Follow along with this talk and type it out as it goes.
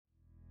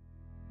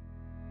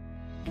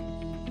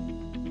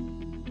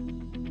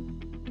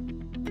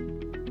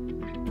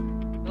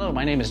Hello,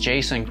 my name is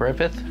Jason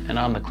Griffith, and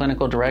I'm the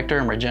Clinical Director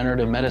and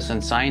Regenerative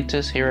Medicine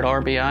Scientist here at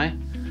RBI.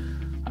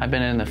 I've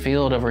been in the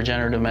field of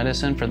regenerative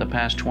medicine for the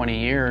past 20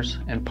 years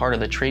and part of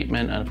the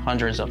treatment of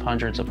hundreds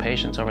of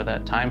patients over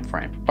that time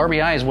frame.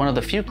 RBI is one of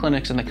the few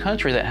clinics in the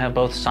country that have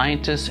both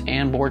scientists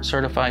and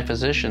board-certified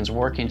physicians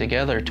working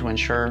together to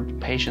ensure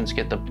patients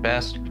get the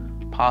best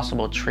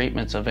possible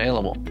treatments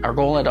available. Our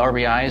goal at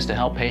RBI is to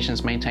help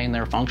patients maintain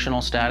their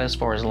functional status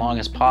for as long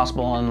as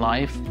possible in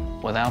life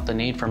without the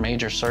need for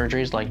major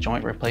surgeries like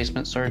joint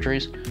replacement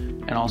surgeries,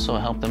 and also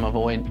help them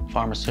avoid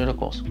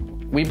pharmaceuticals.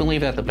 We believe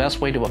that the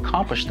best way to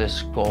accomplish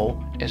this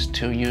goal is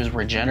to use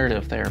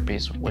regenerative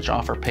therapies, which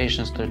offer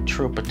patients the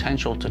true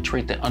potential to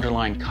treat the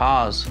underlying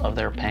cause of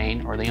their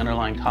pain or the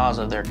underlying cause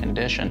of their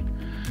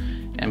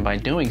condition. And by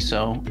doing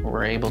so,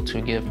 we're able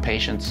to give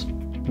patients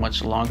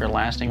much longer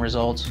lasting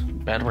results,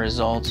 better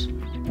results,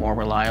 more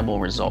reliable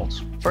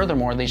results.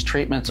 Furthermore, these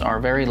treatments are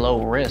very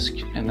low risk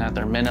in that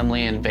they're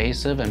minimally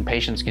invasive and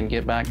patients can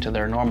get back to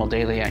their normal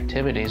daily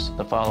activities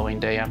the following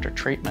day after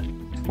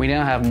treatment. We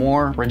now have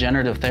more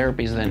regenerative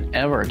therapies than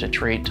ever to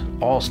treat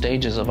all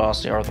stages of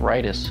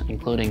osteoarthritis,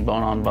 including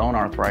bone-on-bone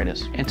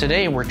arthritis. And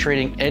today we're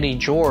treating Eddie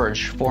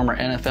George, former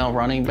NFL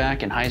running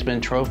back and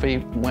Heisman Trophy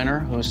winner,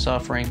 who's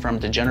suffering from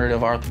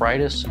degenerative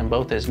arthritis in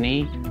both his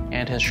knee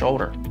and his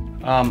shoulder.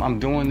 I'm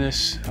doing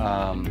this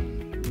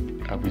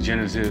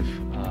regenerative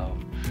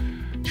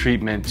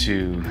treatment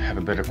to have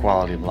a better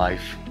quality of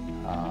life.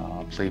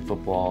 I played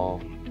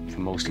football for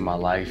most of my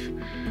life.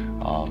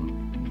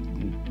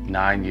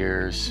 9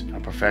 years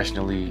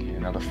professionally,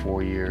 another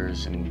 4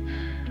 years in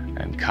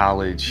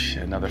college,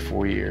 another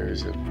 4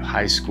 years of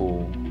high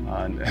school,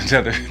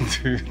 another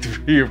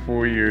 3 or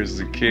 4 years as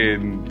a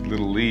kid in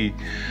Little League.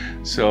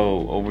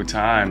 So over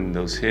time,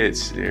 those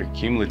hits, they're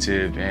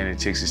cumulative and it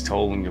takes its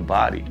toll on your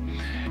body.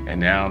 And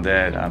now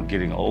that I'm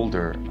getting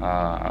older,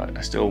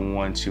 I still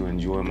want to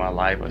enjoy my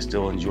life. I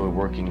still enjoy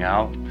working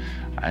out.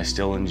 I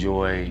still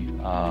enjoy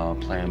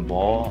playing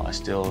ball. I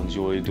still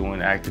enjoy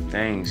doing active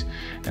things,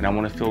 and I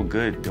want to feel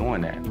good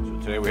doing that. So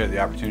today we had the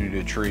opportunity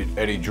to treat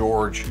Eddie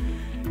George,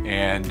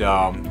 and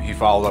he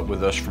followed up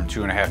with us from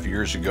 2.5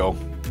 years ago.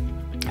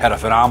 Had a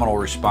phenomenal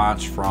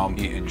response from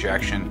the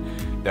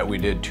injection that we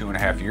did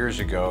 2.5 years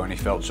ago, and he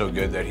felt so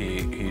good that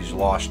he's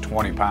lost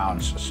 20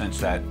 pounds since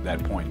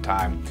that point in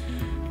time.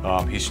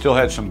 He still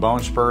had some bone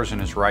spurs in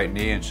his right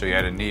knee, and so he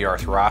had a knee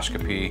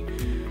arthroscopy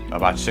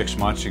about 6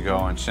 months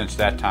ago, and since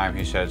that time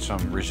he's had some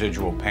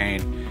residual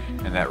pain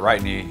in that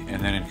right knee,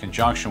 and then in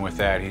conjunction with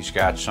that he's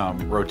got some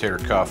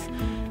rotator cuff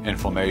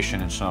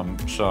inflammation and some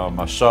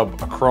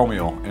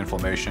subacromial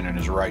inflammation in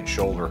his right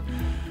shoulder.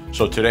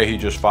 So today he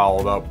just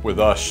followed up with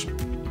us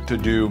to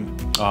do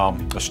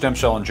a stem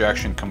cell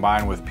injection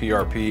combined with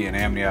PRP and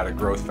amniotic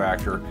growth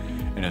factor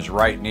in his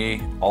right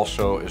knee,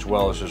 also as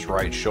well as his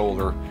right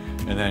shoulder,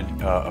 and then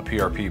a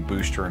PRP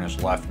booster in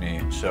his left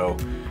knee. So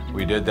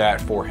we did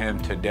that for him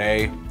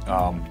today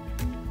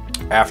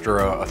after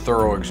a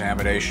thorough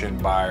examination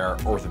by our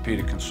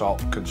orthopedic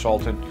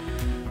consultant,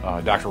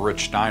 Dr.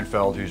 Rich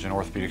Steinfeld, who's an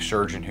orthopedic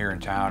surgeon here in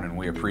town, and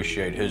we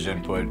appreciate his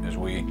input as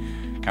we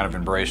kind of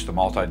embrace the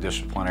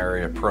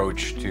multidisciplinary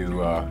approach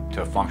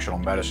to functional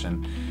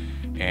medicine.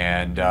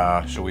 And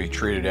so we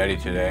treated Eddie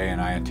today,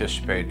 and I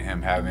anticipate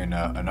him having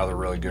another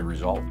really good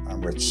result.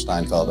 I'm Rich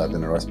Steinfeld. I've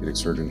been an orthopedic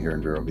surgeon here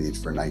in Vero Beach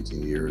for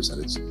 19 years,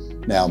 and it's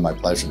now my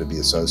pleasure to be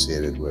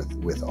associated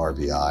with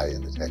RBI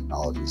and the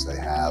technologies they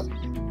have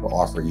to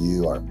offer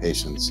you, our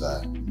patients,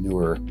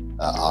 newer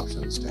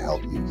options to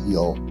help you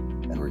heal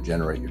and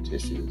regenerate your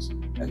tissues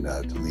and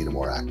to lead a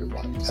more active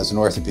life. As an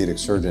orthopedic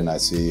surgeon, I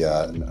see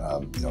a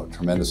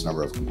tremendous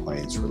number of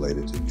complaints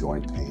related to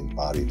joint pain,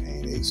 body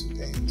pain, aches and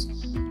pains.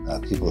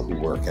 People who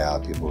work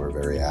out, people who are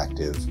very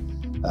active.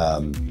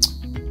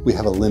 We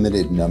have a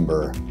limited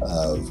number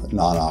of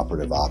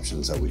non-operative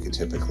options that we could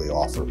typically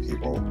offer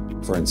people.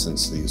 For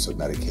instance, the use of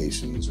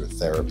medications or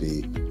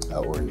therapy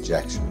or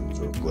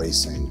injections or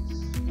bracing.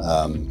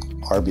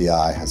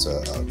 RBI has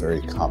a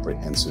very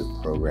comprehensive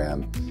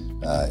program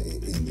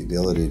in the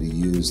ability to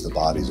use the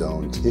body's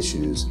own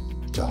tissues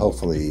to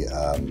hopefully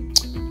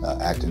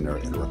act in a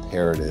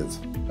reparative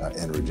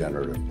and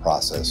regenerative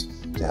process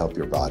to help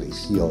your body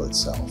heal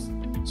itself.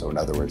 So in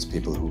other words,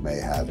 people who may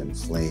have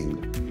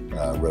inflamed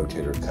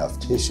rotator cuff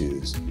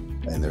tissues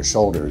in their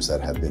shoulders that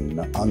have been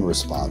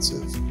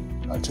unresponsive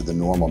to the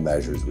normal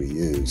measures we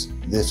use,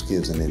 this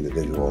gives an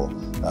individual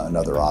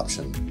another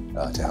option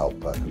to help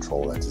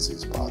control that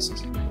disease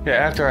process. Yeah,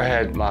 after I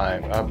had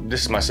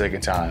this is my second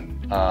time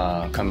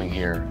coming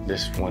here.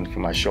 This one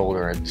for my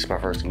shoulder. This is my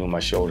first time doing my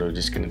shoulder,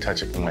 just getting a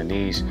touch up on my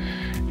knees.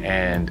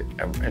 And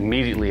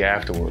immediately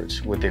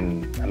afterwards,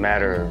 within a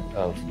matter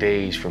of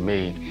days for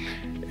me,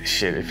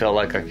 it felt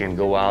like I can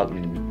go out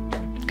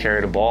and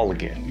carry the ball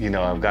again. You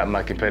know, I've got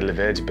my competitive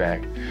edge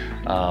back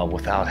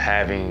without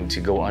having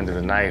to go under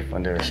the knife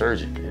under a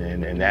surgeon.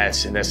 And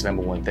that's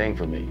number one thing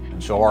for me.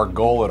 And so our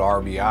goal at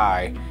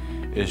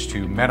RBI is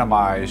to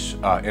minimize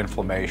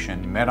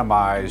inflammation,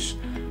 minimize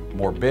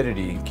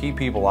morbidity, keep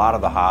people out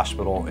of the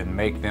hospital, and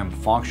make them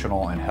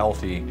functional and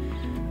healthy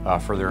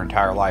for their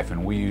entire life,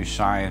 and we use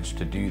science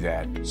to do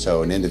that.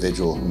 So an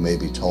individual who may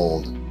be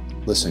told,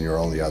 listen, your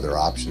only other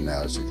option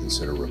now is to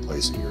consider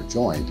replacing your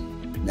joint,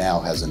 now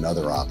has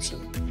another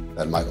option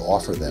that might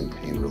offer them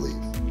pain relief.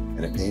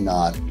 And it may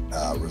not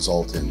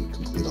result in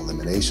complete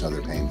elimination of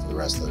their pain for the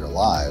rest of their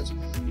lives,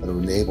 but it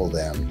will enable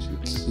them to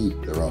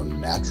keep their own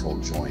natural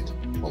joint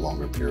for a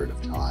longer period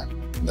of time.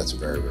 And that's a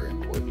very, very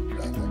important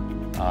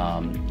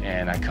thing.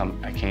 And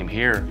I came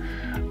here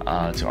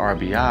to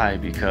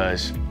RBI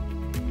because,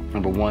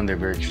 number one, they're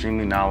very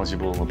extremely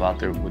knowledgeable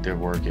about what their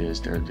work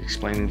is. They're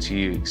explaining to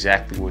you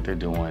exactly what they're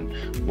doing,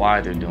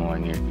 why they're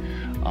doing it.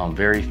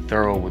 Very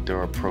thorough with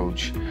their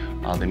approach.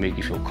 They make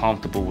you feel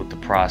comfortable with the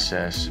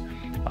process.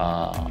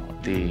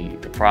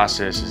 The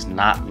process is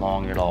not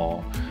long at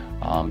all.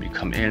 You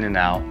come in and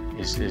out.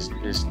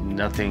 It's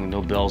nothing,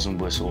 no bells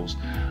and whistles,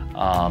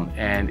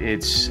 and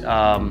it's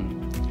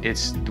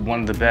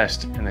one of the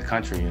best in the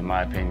country, in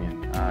my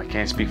opinion. I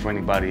can't speak for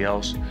anybody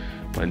else,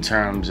 but in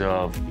terms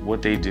of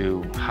what they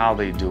do, how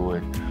they do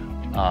it,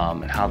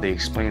 and how they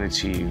explain it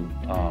to you,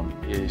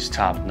 is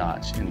top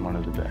notch and one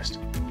of the best.